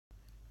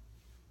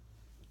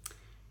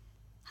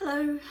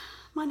Hello,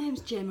 my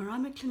name's Gemma.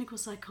 I'm a clinical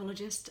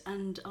psychologist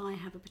and I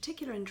have a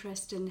particular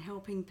interest in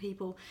helping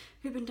people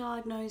who've been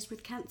diagnosed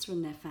with cancer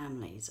and their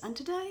families. And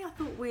today I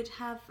thought we'd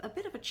have a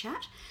bit of a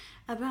chat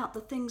about the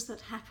things that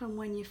happen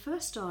when you're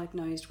first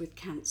diagnosed with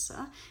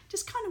cancer,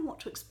 just kind of what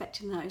to expect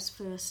in those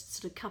first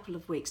sort of couple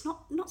of weeks,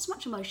 not so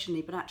much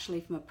emotionally, but actually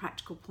from a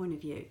practical point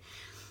of view.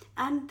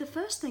 And the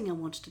first thing I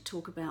wanted to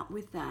talk about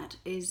with that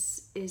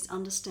is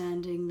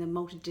understanding the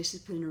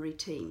multidisciplinary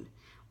team,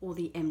 or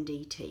the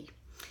MDT.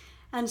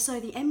 And so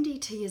the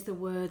MDT is the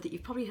word that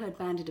you've probably heard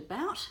bandied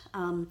about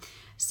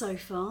so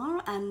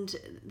far, and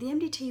the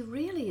MDT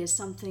really is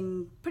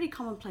something pretty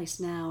commonplace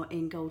now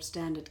in gold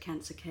standard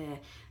cancer care.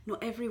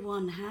 Not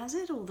everyone has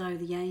it, although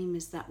the aim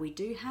is that we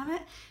do have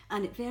it,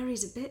 and it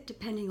varies a bit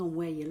depending on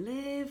where you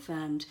live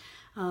and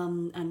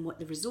what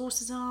the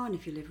resources are, and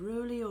if you live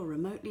rurally or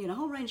remotely, and a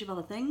whole range of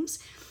other things.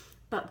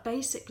 But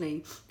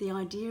basically, the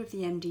idea of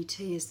the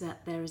MDT is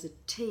that there is a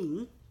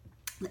team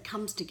that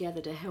comes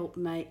together to help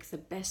make the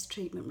best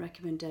treatment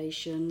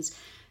recommendations,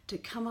 to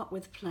come up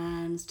with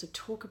plans, to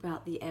talk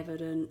about the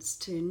evidence,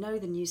 to know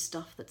the new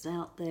stuff that's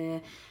out there,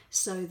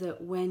 so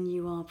that when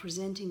you are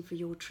presenting for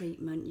your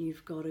treatment,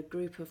 you've got a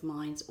group of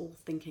minds all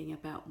thinking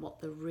about what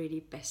the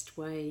really best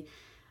way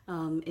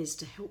is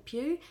to help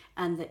you,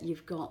 and that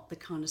you've got the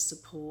kind of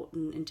support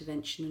and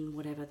intervention and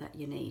whatever that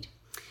you need.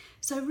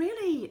 So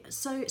really,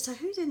 so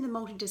who's in the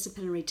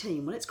multidisciplinary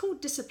team? Well, it's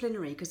called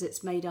disciplinary because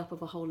it's made up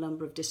of a whole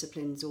number of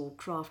disciplines or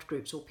craft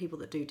groups or people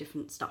that do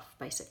different stuff,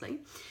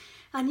 basically.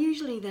 And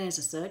usually there's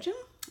a surgeon,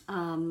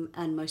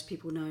 and most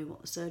people know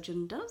what the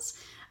surgeon does.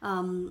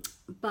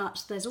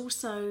 But there's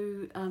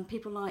also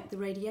people like the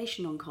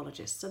radiation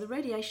oncologists. So the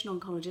radiation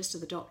oncologists are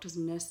the doctors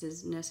and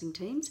nurses, nursing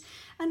teams,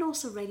 and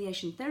also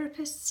radiation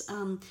therapists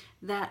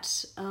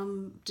that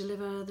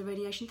deliver the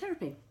radiation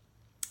therapy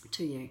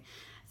to you.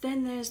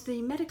 Then there's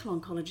the medical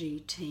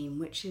oncology team,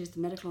 which is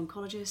the medical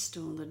oncologist,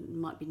 or there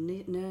might be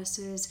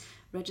nurses,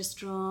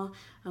 registrar,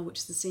 which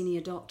is the senior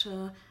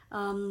doctor.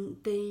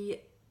 The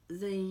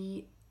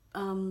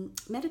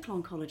medical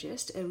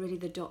oncologist are really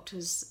the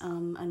doctors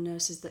and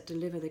nurses that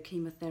deliver the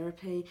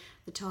chemotherapy,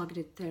 the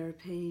targeted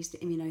therapies, the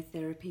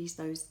immunotherapies,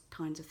 those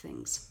kinds of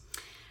things.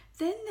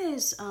 Then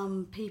there's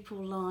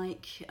people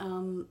like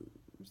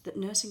the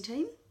nursing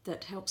team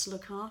that helps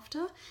look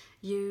after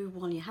you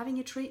while you're having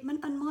your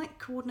treatment and might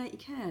coordinate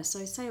your care.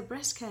 So say a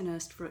breast care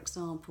nurse, for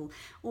example,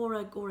 or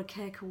a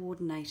care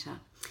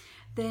coordinator.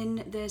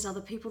 Then there's other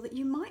people that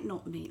you might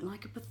not meet,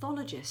 like a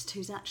pathologist,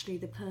 who's actually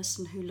the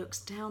person who looks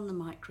down the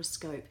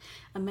microscope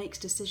and makes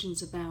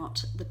decisions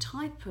about the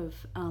type of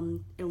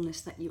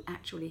illness that you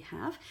actually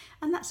have.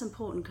 And that's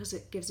important because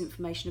it gives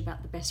information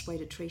about the best way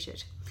to treat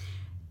it.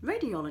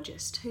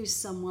 Radiologist, who's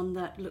someone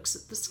that looks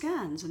at the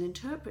scans and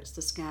interprets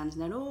the scans,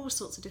 and there are all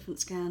sorts of different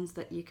scans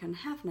that you can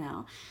have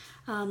now,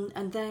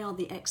 and they are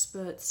the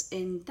experts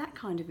in that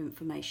kind of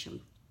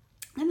information.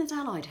 Then there's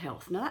allied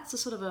health. Now that's a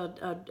sort of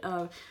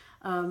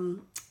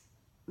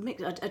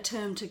a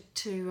term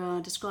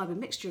to describe a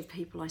mixture of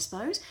people, I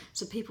suppose.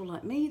 So people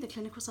like me, the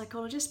clinical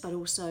psychologist, but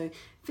also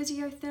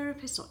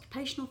physiotherapists,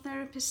 occupational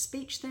therapists,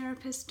 speech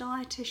therapists,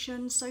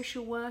 dietitians,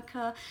 social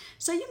worker.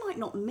 So you might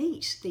not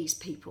meet these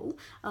people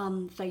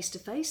face to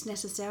face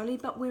necessarily,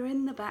 but we're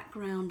in the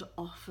background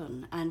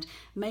often and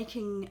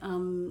making,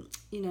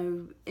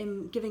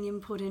 giving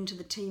input into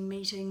the team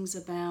meetings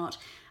about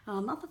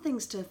other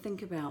things to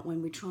think about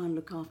when we try and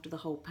look after the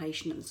whole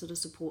patient and the sort of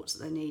supports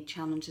that they need,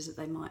 challenges that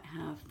they might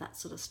have, that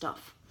sort of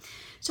stuff.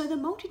 So the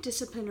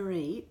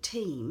multidisciplinary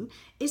team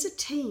is a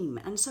team,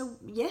 and so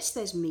yes,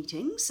 there's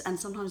meetings, and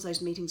sometimes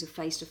those meetings are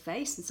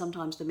face-to-face, and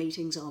sometimes the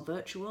meetings are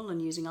virtual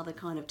and using other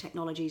kind of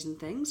technologies and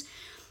things.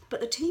 But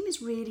the team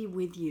is really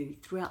with you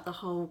throughout the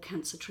whole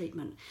cancer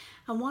treatment.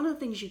 And one of the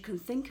things you can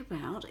think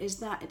about is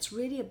that it's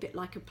really a bit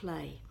like a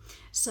play.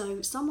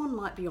 So someone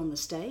might be on the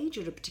stage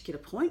at a particular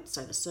point.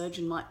 So the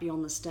surgeon might be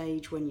on the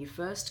stage when you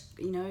first,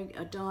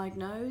 are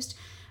diagnosed.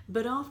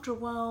 But after a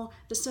while,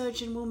 the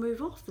surgeon will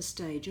move off the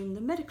stage, and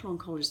the medical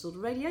oncologist or the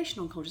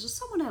radiation oncologist or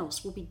someone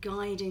else will be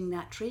guiding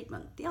that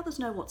treatment. The others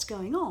know what's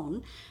going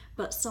on,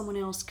 but someone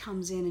else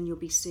comes in and you'll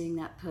be seeing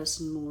that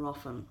person more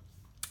often.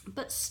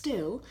 But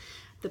still,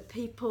 the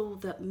people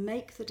that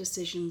make the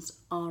decisions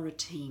are a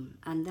team,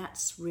 and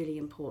that's really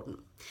important.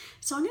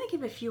 So I'm going to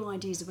give a few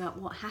ideas about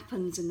what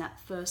happens in that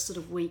first sort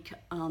of week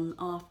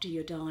after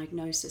your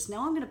diagnosis.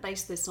 Now, I'm going to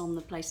base this on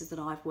the places that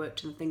I've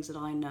worked and the things that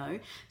I know,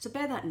 so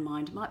bear that in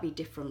mind. It might be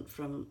different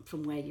from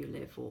where you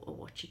live or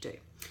what you do.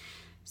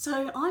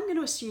 So I'm going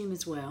to assume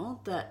as well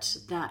that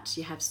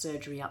you have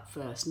surgery up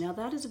first. Now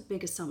that is a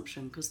big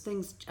assumption because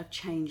things have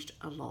changed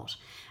a lot.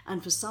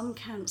 And for some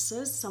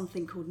cancers,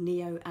 something called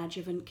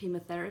neoadjuvant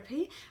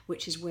chemotherapy,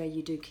 which is where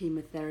you do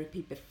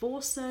chemotherapy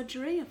before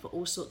surgery and for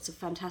all sorts of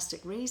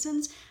fantastic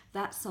reasons,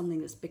 that's something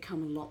that's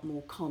become a lot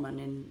more common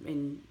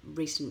in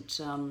recent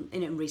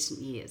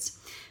years.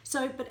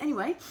 So, but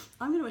anyway,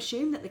 I'm going to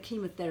assume that the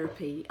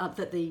chemotherapy,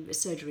 that the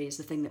surgery is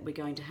the thing that we're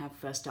going to have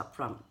first up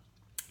front.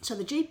 So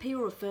the GP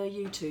will refer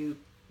you to,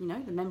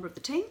 the member of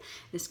the team,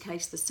 in this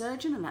case the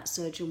surgeon, and that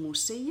surgeon will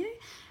see you.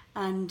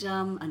 and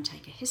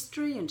take a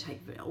history and take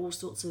all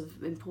sorts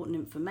of important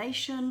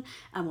information,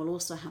 and we'll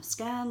also have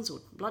scans or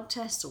blood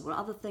tests or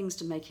other things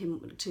to make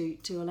him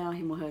to allow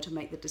him or her to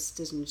make the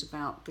decisions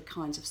about the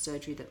kinds of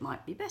surgery that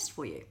might be best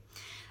for you.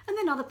 And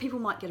then other people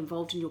might get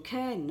involved in your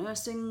care,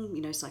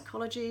 nursing,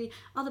 psychology.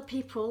 Other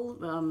people,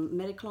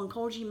 medical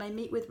oncology, may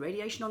meet with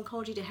radiation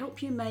oncology to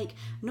help you make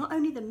not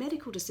only the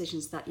medical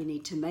decisions that you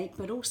need to make,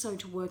 but also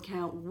to work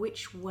out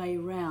which way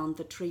round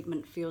the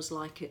treatment feels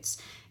like it's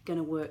going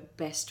to work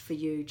best for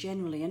you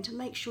generally, and to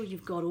make sure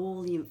you've got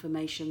all the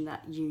information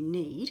that you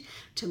need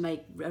to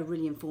make a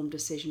really informed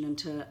decision and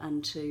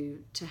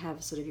to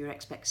have sort of your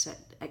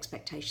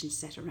expectations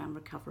set around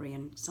recovery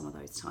and some of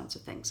those kinds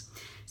of things.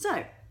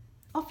 So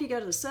off you go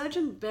to the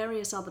surgeon.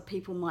 Various other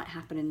people might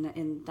happen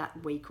in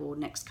that week or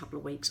next couple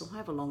of weeks, or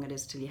however long it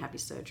is till you have your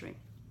surgery.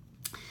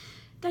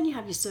 Then you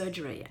have your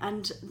surgery,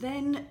 and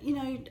then,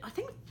 I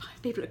think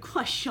people are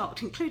quite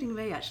shocked, including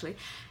me actually,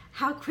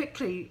 how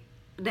quickly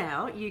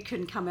now you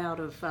can come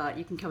out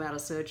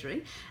of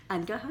surgery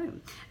and go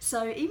home.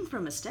 So even for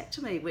a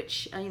mastectomy,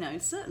 which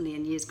certainly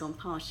in years gone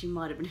past you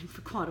might have been in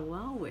for quite a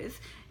while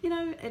with,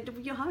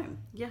 you're home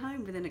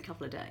within a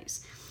couple of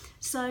days.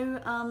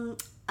 So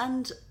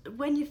and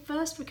when you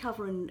first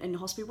recover in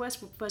hospital,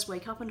 first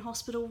wake up in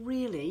hospital,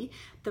 really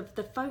the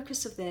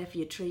focus of there for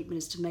your treatment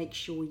is to make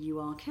sure you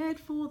are cared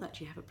for,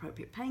 that you have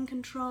appropriate pain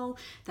control,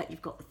 that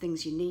you've got the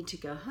things you need to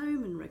go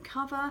home and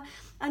recover,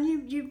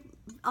 and you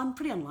I'm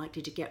pretty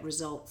unlikely to get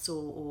results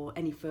or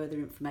any further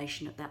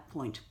information at that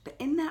point. But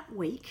in that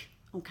week,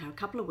 a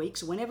couple of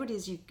weeks, or whenever it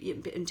is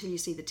until you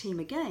see the team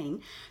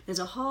again, there's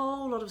a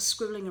whole lot of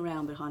scribbling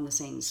around behind the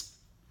scenes,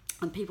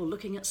 and people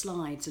looking at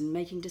slides and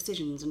making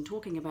decisions and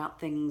talking about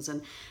things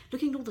and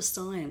looking at all the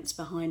science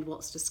behind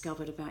what's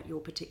discovered about your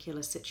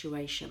particular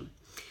situation.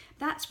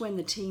 That's when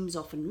the teams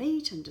often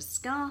meet and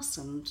discuss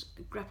and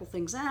grapple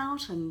things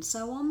out and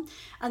so on.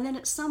 And then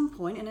at some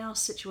point, in our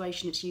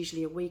situation, it's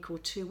usually a week or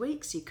 2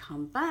 weeks, you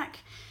come back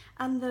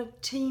and the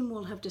team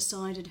will have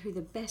decided who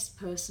the best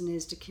person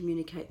is to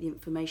communicate the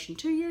information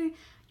to you.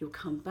 You'll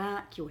come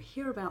back, you'll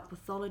hear about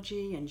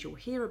pathology, and you'll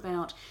hear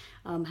about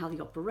how the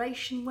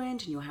operation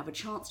went, and you'll have a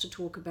chance to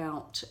talk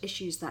about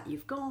issues that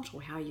you've got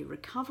or how you're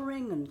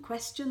recovering and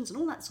questions and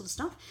all that sort of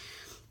stuff.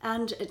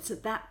 And it's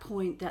at that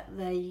point that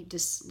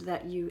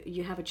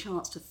you have a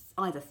chance to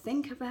either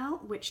think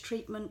about which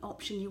treatment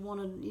option you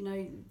want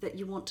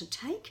to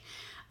take,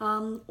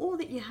 or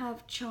that you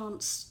have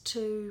chance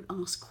to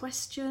ask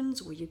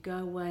questions, or you go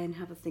away and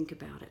have a think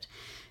about it.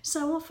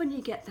 So often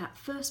you get that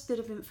first bit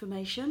of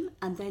information,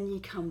 and then you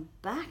come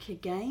back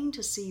again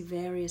to see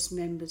various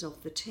members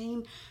of the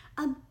team,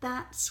 and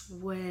that's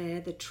where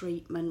the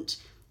treatment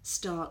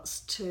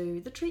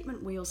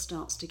wheel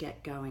starts to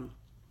get going.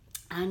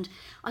 And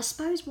I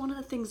suppose one of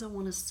the things I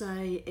want to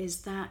say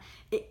is that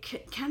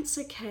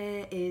cancer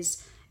care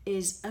is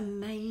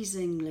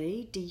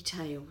amazingly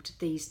detailed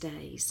these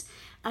days.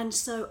 And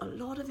so a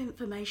lot of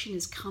information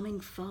is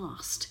coming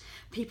fast.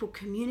 People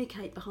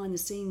communicate behind the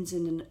scenes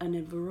in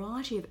a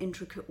variety of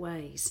intricate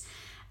ways.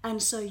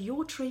 And so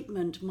your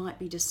treatment might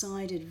be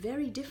decided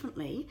very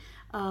differently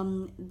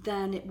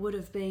than it would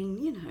have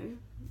been,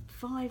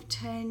 5,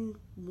 10,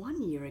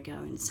 1 year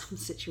ago in some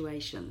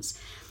situations.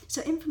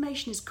 So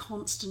information is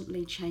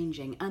constantly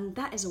changing, and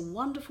that is a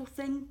wonderful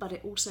thing, but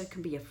it also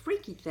can be a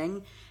freaky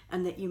thing,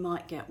 and that you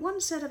might get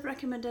one set of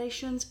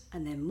recommendations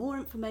and then more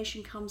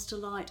information comes to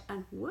light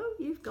and whoa,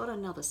 you've got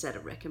another set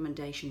of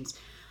recommendations.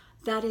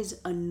 That is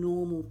a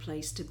normal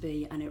place to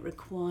be, and it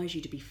requires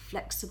you to be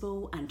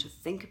flexible and to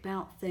think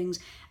about things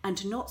and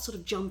to not sort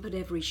of jump at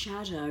every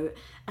shadow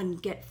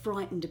and get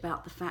frightened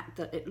about the fact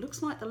that it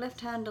looks like the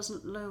left hand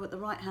doesn't know what the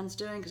right hand's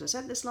doing because I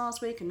said this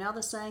last week and now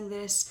they're saying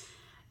this.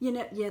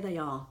 Yeah, they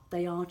are.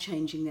 They are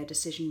changing their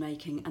decision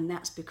making, and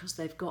that's because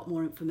they've got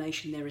more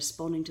information, they're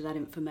responding to that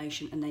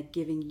information, and they're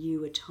giving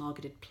you a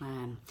targeted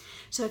plan.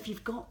 So if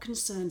you've got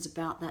concerns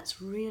about that,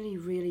 it's really,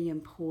 really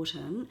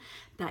important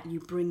that you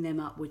bring them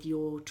up with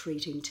your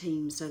treating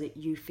team so that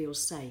you feel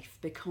safe,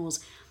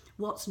 because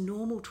what's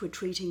normal to a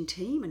treating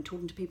team and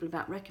talking to people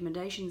about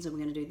recommendations and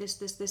we're going to do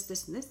this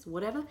and this,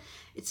 whatever,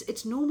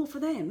 it's normal for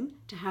them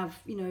to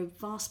have,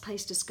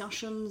 fast-paced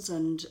discussions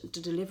and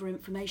to deliver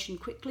information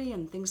quickly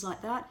and things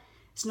like that.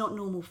 It's not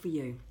normal for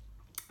you.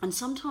 And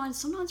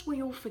sometimes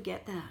we all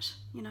forget that,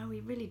 we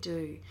really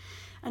do.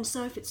 And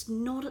so if it's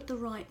not at the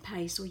right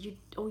pace, or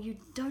you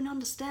don't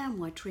understand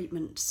why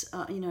treatments,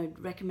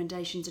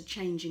 recommendations are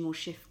changing or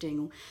shifting,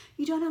 or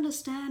you don't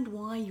understand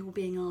why you're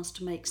being asked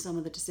to make some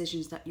of the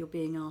decisions that you're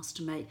being asked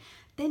to make,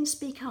 then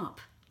speak up.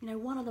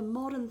 One of the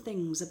modern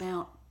things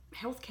about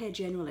healthcare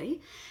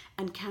generally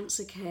and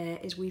cancer care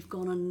is we've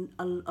gone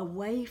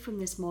away from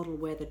this model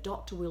where the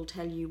doctor will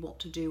tell you what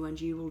to do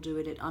and you will do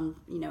it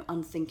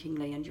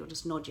unthinkingly, and you'll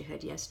just nod your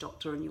head, yes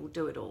doctor, and you'll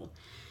do it all.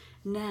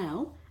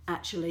 Now,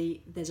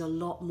 actually, there's a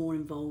lot more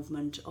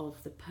involvement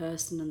of the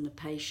person and the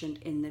patient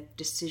in the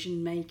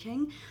decision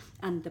making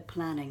and the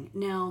planning.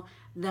 Now,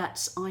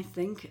 that's, I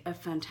think, a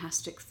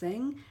fantastic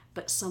thing,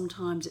 but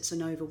sometimes it's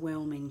an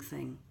overwhelming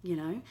thing,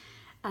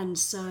 And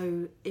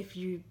so if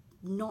you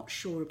not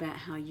sure about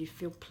how you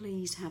feel,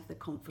 please have the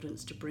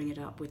confidence to bring it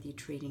up with your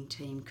treating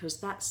team, because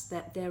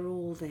they're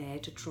all there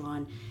to try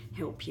and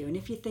help you. And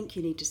if you think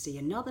you need to see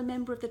another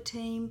member of the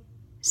team,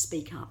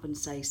 speak up and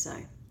say so.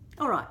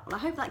 All right, well, I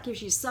hope that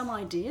gives you some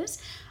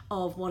ideas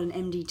of what an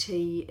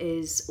MDT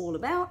is all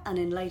about, and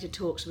in later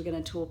talks we're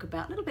going to talk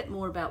about a little bit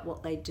more about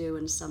what they do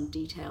and some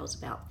details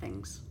about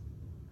things.